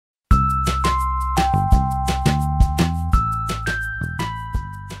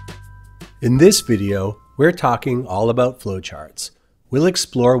In this video, we're talking all about flowcharts. We'll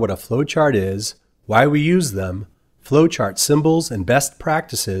explore what a flowchart is, why we use them, flowchart symbols and best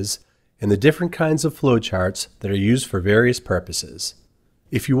practices, and the different kinds of flowcharts that are used for various purposes.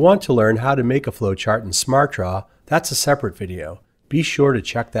 If you want to learn how to make a flowchart in SmartDraw, that's a separate video. Be sure to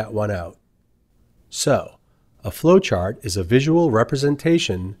check that one out. So, a flowchart is a visual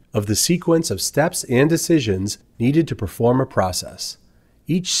representation of the sequence of steps and decisions needed to perform a process.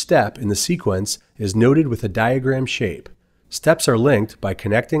 Each step in the sequence is noted with a diagram shape. Steps are linked by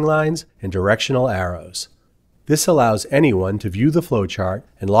connecting lines and directional arrows. This allows anyone to view the flowchart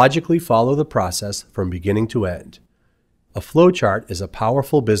and logically follow the process from beginning to end. A flowchart is a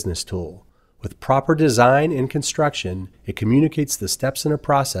powerful business tool. With proper design and construction, it communicates the steps in a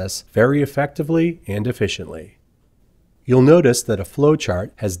process very effectively and efficiently. You'll notice that a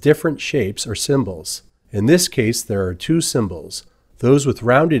flowchart has different shapes or symbols. In this case, there are two symbols. Those with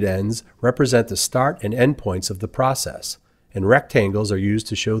rounded ends represent the start and end points of the process, and rectangles are used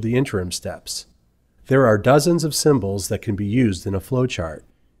to show the interim steps. There are dozens of symbols that can be used in a flowchart.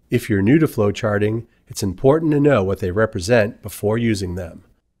 If you're new to flowcharting, it's important to know what they represent before using them.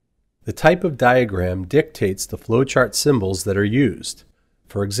 The type of diagram dictates the flowchart symbols that are used.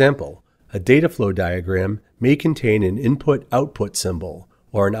 For example, a data flow diagram may contain an input-output symbol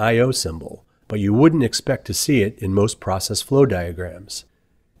or an I/O symbol, but you wouldn't expect to see it in most process flow diagrams.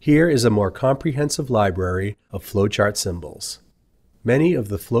 Here is a more comprehensive library of flowchart symbols. Many of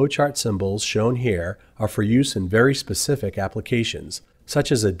the flowchart symbols shown here are for use in very specific applications,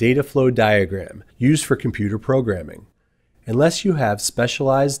 such as a data flow diagram used for computer programming. Unless you have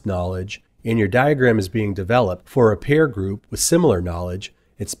specialized knowledge and your diagram is being developed for a peer group with similar knowledge,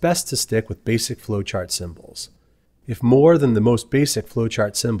 it's best to stick with basic flowchart symbols. If more than the most basic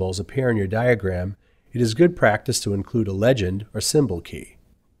flowchart symbols appear in your diagram, it is good practice to include a legend or symbol key.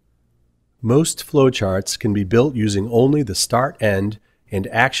 Most flowcharts can be built using only the start, end, and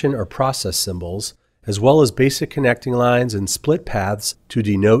action or process symbols, as well as basic connecting lines and split paths to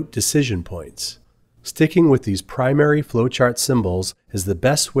denote decision points. Sticking with these primary flowchart symbols is the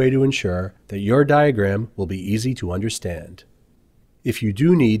best way to ensure that your diagram will be easy to understand. If you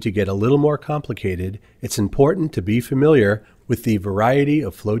do need to get a little more complicated, it's important to be familiar with the variety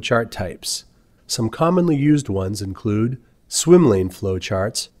of flowchart types. Some commonly used ones include swim lane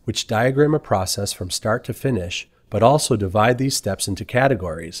flowcharts, which diagram a process from start to finish, but also divide these steps into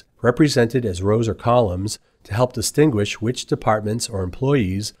categories, represented as rows or columns, to help distinguish which departments or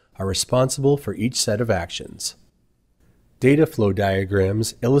employees are responsible for each set of actions. Data flow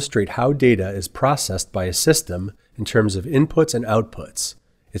diagrams illustrate how data is processed by a system in terms of inputs and outputs.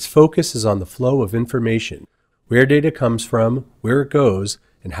 Its focus is on the flow of information, where data comes from, where it goes,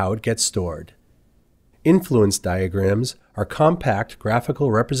 and how it gets stored. Influence diagrams are compact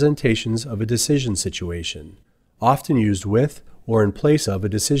graphical representations of a decision situation, often used with or in place of a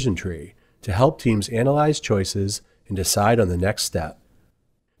decision tree to help teams analyze choices and decide on the next step.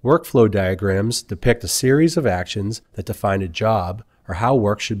 Workflow diagrams depict a series of actions that define a job or how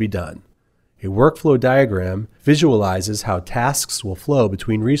work should be done. A workflow diagram visualizes how tasks will flow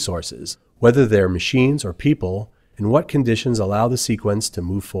between resources, whether they're machines or people, and what conditions allow the sequence to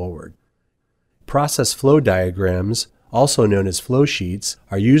move forward. Process flow diagrams, also known as flow sheets,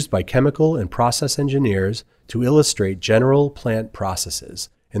 are used by chemical and process engineers to illustrate general plant processes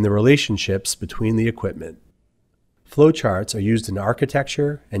and the relationships between the equipment. Flowcharts are used in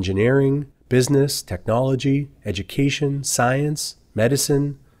architecture, engineering, business, technology, education, science,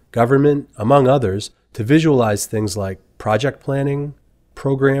 medicine, government, among others, to visualize things like project planning,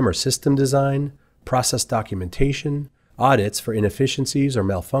 program or system design, process documentation, audits for inefficiencies or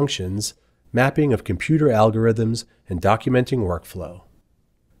malfunctions, mapping of computer algorithms, and documenting workflow.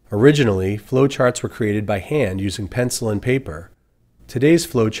 Originally, flowcharts were created by hand using pencil and paper. Today's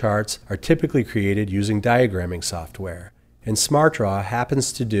flowcharts are typically created using diagramming software, and SmartDraw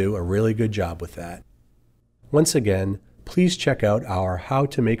happens to do a really good job with that. Once again, please check out our How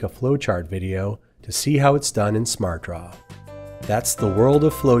to Make a Flowchart video to see how it's done in SmartDraw. That's the world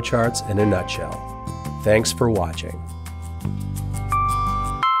of flowcharts in a nutshell. Thanks for watching.